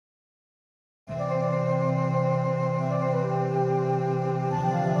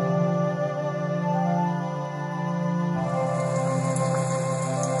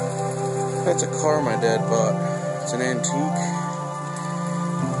That's a car my dad bought. It's an antique.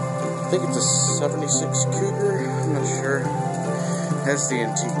 I think it's a 76 Cougar. I'm not sure. It has the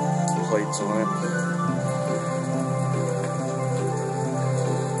antique plates on it.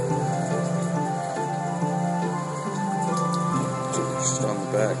 Just on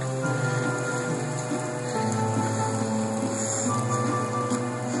the back.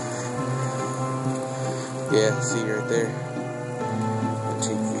 Yeah, see right there.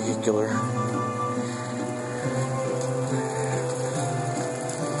 Antique vehicular.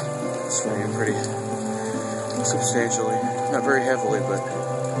 It's raining pretty substantially. Not very heavily, but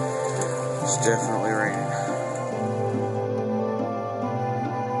it's definitely raining.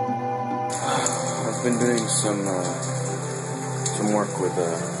 I've been doing some work with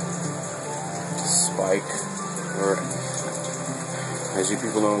Spike, or as you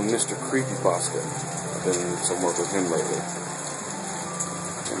people know, MrCreepyPasta. I've been doing some work with him lately.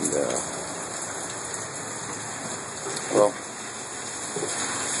 And, well,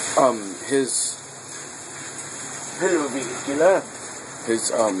 his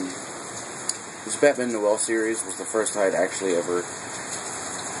Batman Noel series was the first I'd actually ever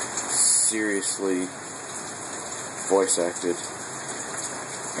seriously voice acted,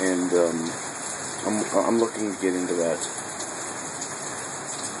 and I'm looking to get into that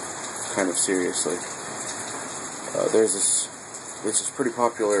kind of seriously. There's this pretty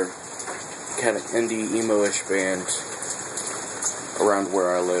popular kind of indie emo-ish band around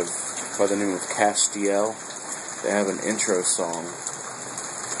where I live by the name of Castiel. They have an intro song,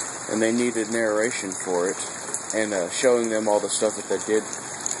 and they needed narration for it, and showing them all the stuff that they did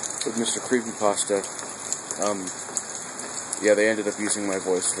with MrCreepyPasta, yeah, they ended up using my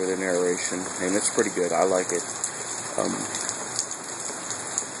voice for the narration, and it's pretty good. I like it.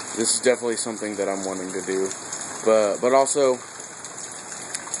 This is definitely something that I'm wanting to do, but also,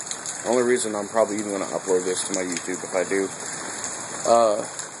 the only reason I'm probably even going to upload this to my YouTube, if I do,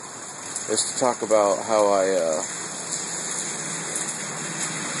 is to talk about how I'm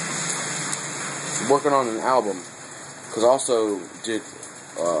working on an album, because I also did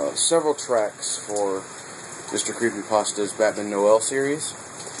several tracks for MrCreepyPasta's Batman Noel series.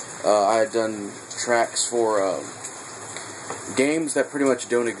 I had done tracks for games that pretty much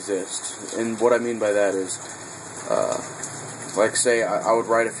don't exist, and what I mean by that is, like say, I would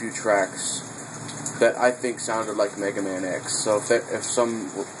write a few tracks that I think sounded like Mega Man X. So if some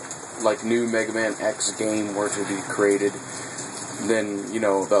like new Mega Man X game were to be created, then, you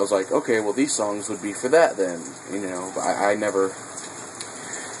know, that was like, okay, well, these songs would be for that then, you know. But I never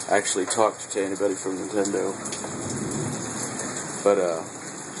actually talked to anybody from Nintendo. But,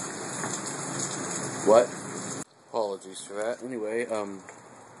 what? Apologies for that. Anyway,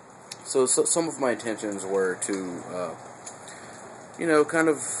 so some of my intentions were to, you know, kind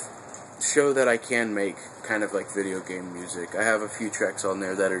of show that I can make kind of like video game music. I have a few tracks on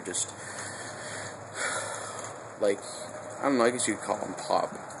there that are just, like, I don't know, I guess you'd call them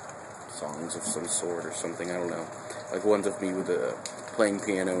pop songs of some sort or something, I don't know. Like one's of me with playing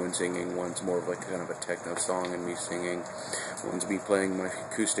piano and singing, one's more of like kind of a techno song and me singing, one's me playing my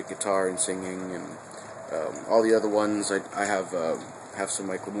acoustic guitar and singing, and all the other ones I have some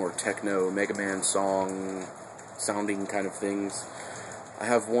like more techno, Mega Man song sounding kind of things. I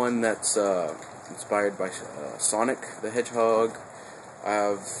have one that's inspired by Sonic the Hedgehog. I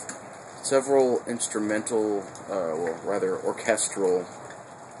have several instrumental, well, rather orchestral,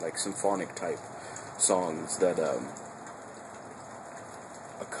 like symphonic type songs that a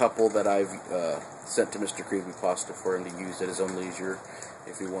couple that I've sent to MrCreepyPasta for him to use at his own leisure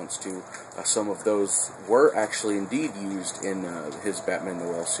if he wants to. Some of those were actually indeed used in his Batman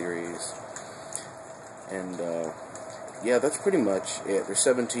Noel series. And yeah, that's pretty much it. There's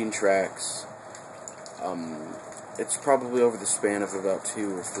 17 tracks. It's probably over the span of about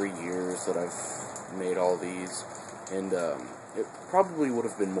 2 or 3 years that I've made all these, and it probably would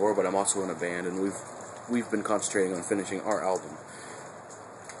have been more, but I'm also in a band, and we've been concentrating on finishing our album.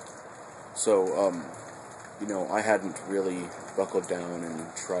 So, you know, I hadn't really buckled down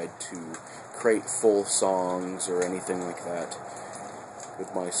and tried to create full songs or anything like that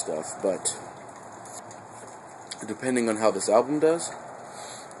with my stuff, but depending on how this album does,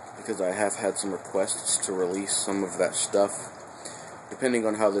 because I have had some requests to release some of that stuff, depending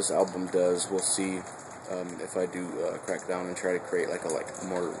on how this album does, we'll see if I do crack down and try to create like a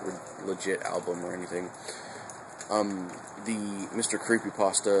more legit album or anything. The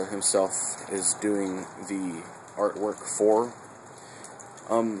MrCreepyPasta himself is doing the artwork for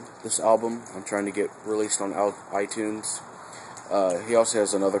this album. I'm trying to get released on iTunes. He also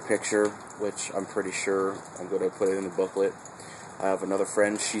has another picture, which I'm pretty sure I'm going to put it in the booklet. I have another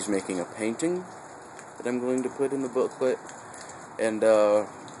friend, she's making a painting that I'm going to put in the booklet. And, I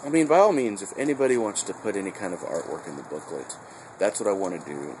mean, by all means, if anybody wants to put any kind of artwork in the booklet, that's what I want to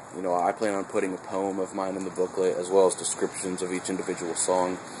do. You know, I plan on putting a poem of mine in the booklet, as well as descriptions of each individual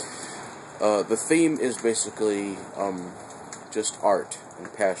song. The theme is basically, just art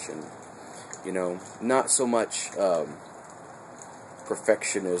and passion. You know, not so much,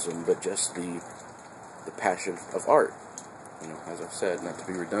 perfectionism, but just the passion of art. You know, as I've said, not to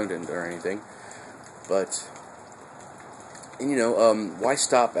be redundant or anything, but, and, you know, why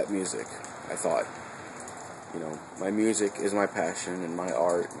stop at music, I thought. You know, my music is my passion and my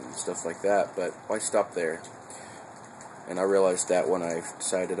art and stuff like that, but why stop there? And I realized that when I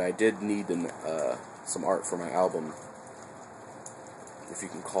decided I did need some art for my album, if you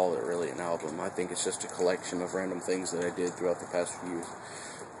can call it really an album. I think it's just a collection of random things that I did throughout the past few years.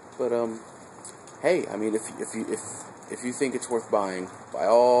 But, hey, I mean, if you think it's worth buying, by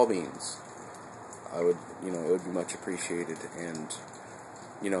all means, I would, you know, it would be much appreciated. And,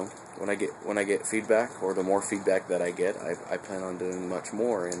 you know, when I get feedback, or the more feedback that I get, I plan on doing much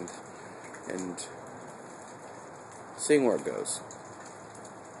more and seeing where it goes.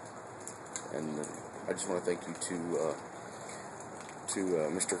 And I just want to thank you to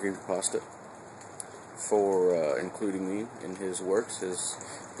MrCreepyPasta for including me in his works,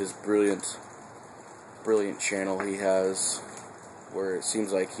 his brilliant channel he has, where it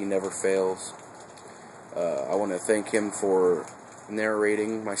seems like he never fails. I want to thank him for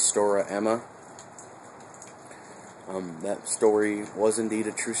narrating my Stora Emma. That story was indeed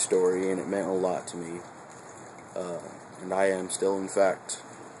a true story, and it meant a lot to me. And I am still, in fact,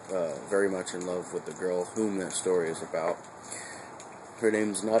 very much in love with the girl whom that story is about. Her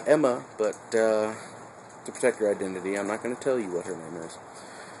name's not Emma, but to protect her identity, I'm not going to tell you what her name is.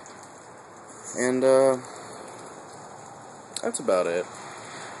 And that's about it.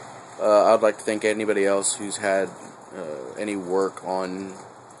 I'd like to thank anybody else who's had any work on,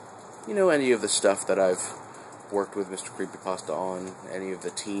 you know, any of the stuff that I've worked with Mr. Creepypasta on, any of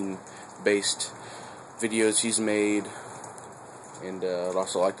the team-based videos he's made. And I'd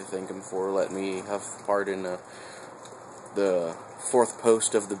also like to thank him for letting me have part in the 4th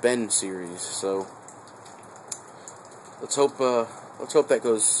post of the Ben series. So let's hope that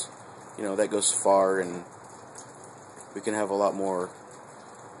goes, you know, that goes far, and we can have a lot more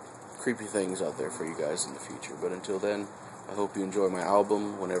creepy things out there for you guys in the future. But until then, I hope you enjoy my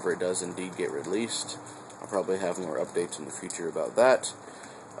album whenever it does indeed get released. I'll probably have more updates in the future about that.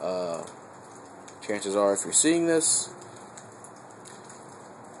 Chances are, if you're seeing this,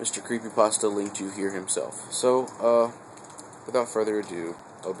 Mr. Creepypasta linked you here himself. So, without further ado,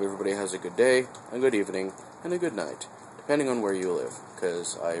 I hope everybody has a good day, a good evening, and a good night, depending on where you live,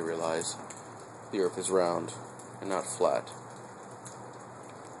 because I realize the earth is round and not flat,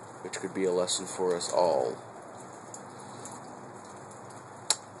 which could be a lesson for us all.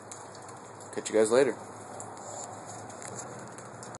 Catch you guys later.